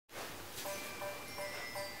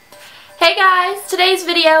guys! Today's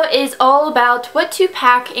video is all about what to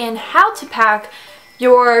pack and how to pack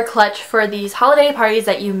your clutch for these holiday parties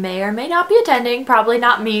that you may or may not be attending. Probably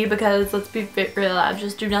not me, because let's be real, I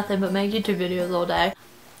just do nothing but make YouTube videos all day.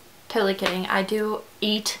 Totally kidding, I do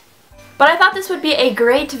eat. But I thought this would be a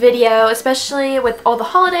great video, especially with all the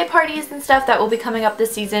holiday parties and stuff that will be coming up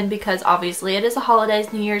this season, because obviously it is the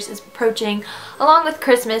holidays, New Year's is approaching, along with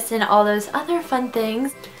Christmas and all those other fun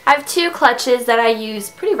things. I have two clutches that I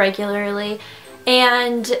use pretty regularly,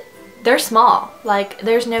 and they're small. Like,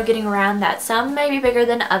 there's no getting around that. Some may be bigger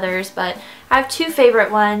than others, but I have two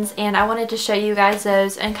favorite ones, and I wanted to show you guys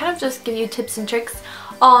those and kind of just give you tips and tricks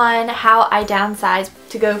on how I downsize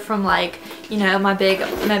to go from, like, you know, my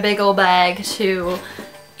big old bag to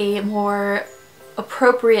a more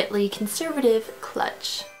appropriately conservative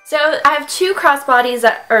clutch. So I have two crossbodies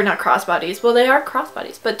that, or not crossbodies, well they are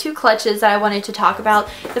crossbodies, but two clutches that I wanted to talk about.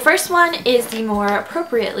 The first one is the more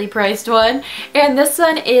appropriately priced one, and this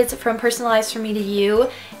one is from Personalized For Me to You,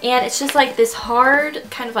 and it's just like this hard,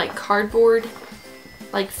 kind of like cardboard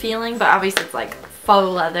like feeling, but obviously it's like faux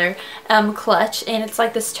leather clutch, and it's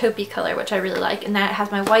like this taupey color, which I really like, and that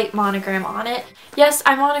has my white monogram on it. Yes,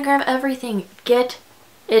 I monogram everything. Get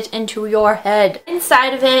it into your head.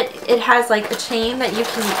 Inside of it, it has like a chain that you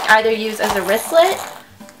can either use as a wristlet,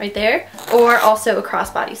 right there, or also a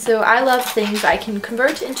crossbody. So I love things I can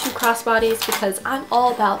convert into crossbodies because I'm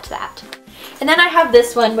all about that. And then I have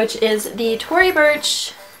this one, which is the Tory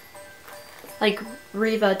Burch, like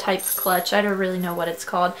Riva type clutch. I don't really know what it's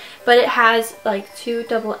called, but it has like two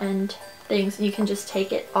double end things, and you can just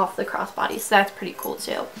take it off the crossbody, so that's pretty cool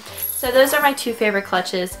too. So those are my two favorite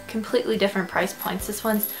clutches, completely different price points. This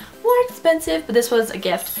one's more expensive, but this was a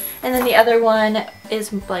gift, and then the other one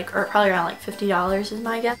is like, or probably around like $50 is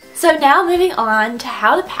my guess. So now moving on to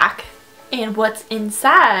how to pack and what's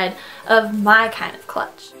inside of my kind of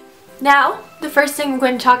clutch. Now the first thing I'm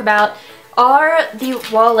going to talk about are the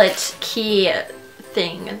wallet key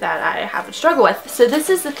thing that I have a struggle with. So this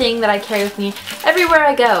is the thing that I carry with me everywhere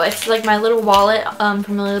I go. It's like my little wallet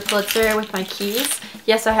from Lily Pulitzer with my keys.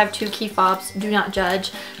 Yes, I have two key fobs, do not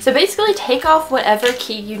judge. So basically take off whatever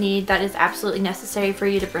key you need that is absolutely necessary for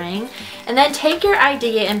you to bring, and then take your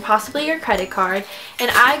ID and possibly your credit card. And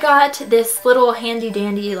I got this little handy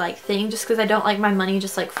dandy like thing just because I don't like my money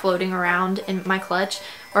just like floating around in my clutch,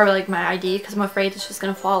 or like my ID, because I'm afraid it's just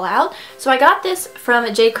gonna fall out. So I got this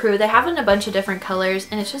from J. Crew. They have it in a bunch of different colors,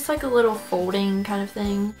 and it's just like a little folding kind of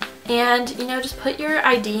thing. And you know, just put your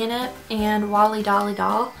ID in it and wally dolly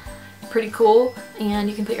doll. Pretty cool. And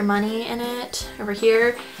you can put your money in it over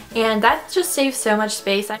here, and that just saves so much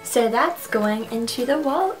space. So that's going into the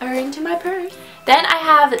wall, or into my purse. Then I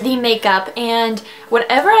have the makeup, and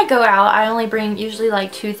whenever I go out, I only bring usually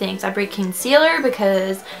like two things. I bring concealer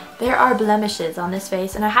because there are blemishes on this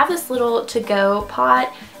face, and I have this little to-go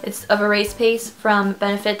pot. It's of erase paste from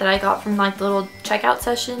Benefit that I got from like the little checkout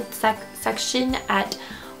section at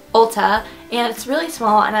Ulta, and it's really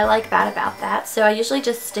small, and I like that about that. So I usually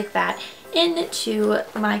just stick that into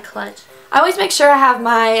my clutch. I always make sure I have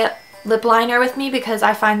my lip liner with me because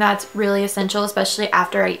I find that's really essential, especially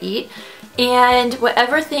after I eat. And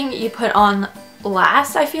whatever thing you put on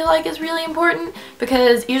last, I feel like, is really important,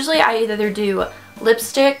 because usually I either do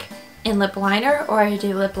lipstick and lip liner, or I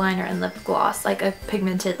do lip liner and lip gloss, like a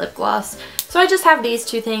pigmented lip gloss. So I just have these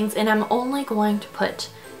two things, and I'm only going to put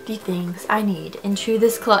the things I need into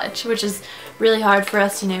this clutch, which is really hard for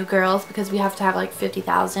us, you know, girls, because we have to have like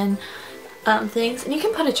 50,000 things. And you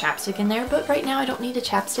can put a chapstick in there, but right now I don't need a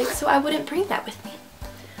chapstick, so I wouldn't bring that with me.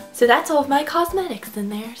 So that's all of my cosmetics in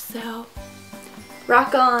there, so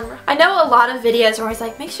rock on. I know a lot of videos are always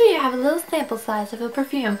like, make sure you have a little sample size of a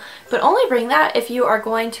perfume, but only bring that if you are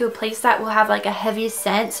going to a place that will have like a heavy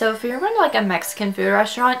scent. So if you're going to like a Mexican food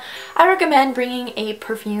restaurant, I recommend bringing a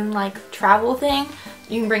perfume like travel thing.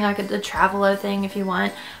 You can bring like the Travelo thing if you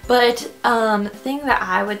want, but the thing that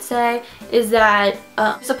I would say is that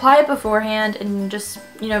just apply it beforehand, and just,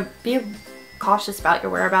 you know, be cautious about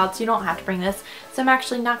your whereabouts. You don't have to bring this, so I'm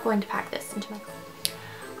actually not going to pack this into my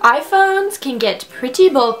car. iPhones can get pretty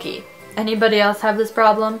bulky. Anybody else have this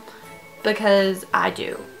problem? Because I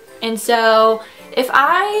do. And so if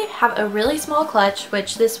I have a really small clutch,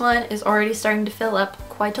 which this one is already starting to fill up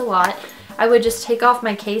quite a lot, I would just take off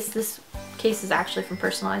my case. This case is actually from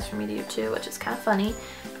Personalized For Me to You too, which is kind of funny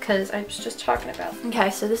because I was just talking about. Okay,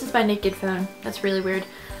 so this is my naked phone. That's really weird.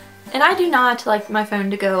 And I do not like my phone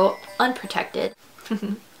to go unprotected.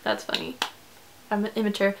 That's funny. I'm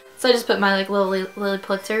immature. So I just put my like little Lily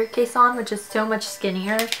Pulitzer case on, which is so much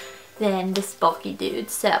skinnier than this bulky dude.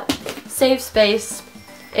 So save space,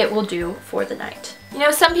 it will do for the night. You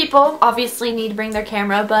know, some people obviously need to bring their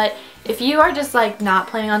camera, but if you are just like not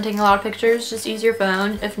planning on taking a lot of pictures, just use your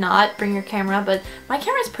phone. If not, bring your camera. But my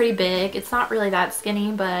camera's pretty big. It's not really that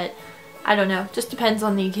skinny, but I don't know. Just depends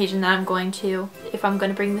on the occasion that I'm going to, if I'm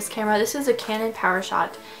going to bring this camera. This is a Canon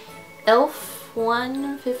PowerShot ELPH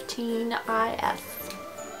 115IS.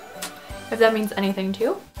 If that means anything to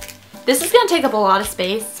you. This is going to take up a lot of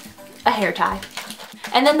space. A hair tie.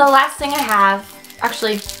 And then the last thing I have,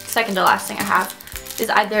 actually second to last thing I have, is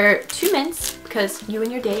either 2 mints, because you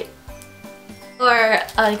and your date, or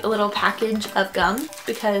like a little package of gum,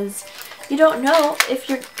 because you don't know if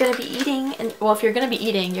you're gonna be eating, and well, if you're gonna be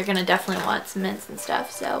eating, you're gonna definitely want some mints and stuff,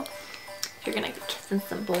 so if you're gonna be kissing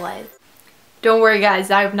some boys. Don't worry guys,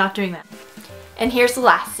 I'm not doing that. And here's the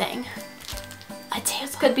last thing. A tampon.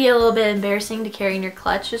 Could be a little bit embarrassing to carry in your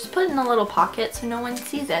clutch, just put it in a little pocket so no one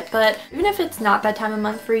sees it, but even if it's not that time of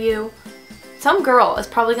month for you, some girl is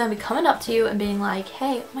probably going to be coming up to you and being like,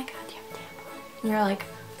 hey, oh my god, do you have a tampon? And you're like,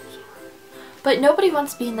 yeah. But nobody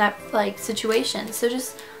wants to be in that like situation, so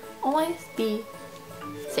just always be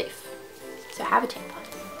safe. So have a tampon.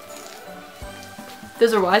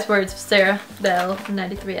 Those are wise words of Sarah Belle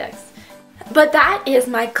 93X. But that is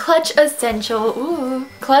my clutch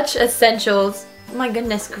clutch essentials. My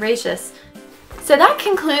goodness gracious. So that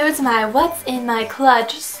concludes my what's in my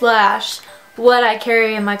clutch / what I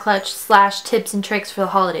carry in my clutch / tips and tricks for the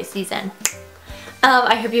holiday season.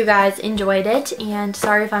 I hope you guys enjoyed it, and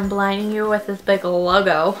sorry if I'm blinding you with this big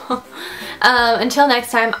logo. Until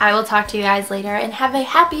next time, I will talk to you guys later, and have a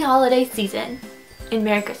happy holiday season, and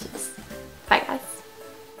Merry Christmas.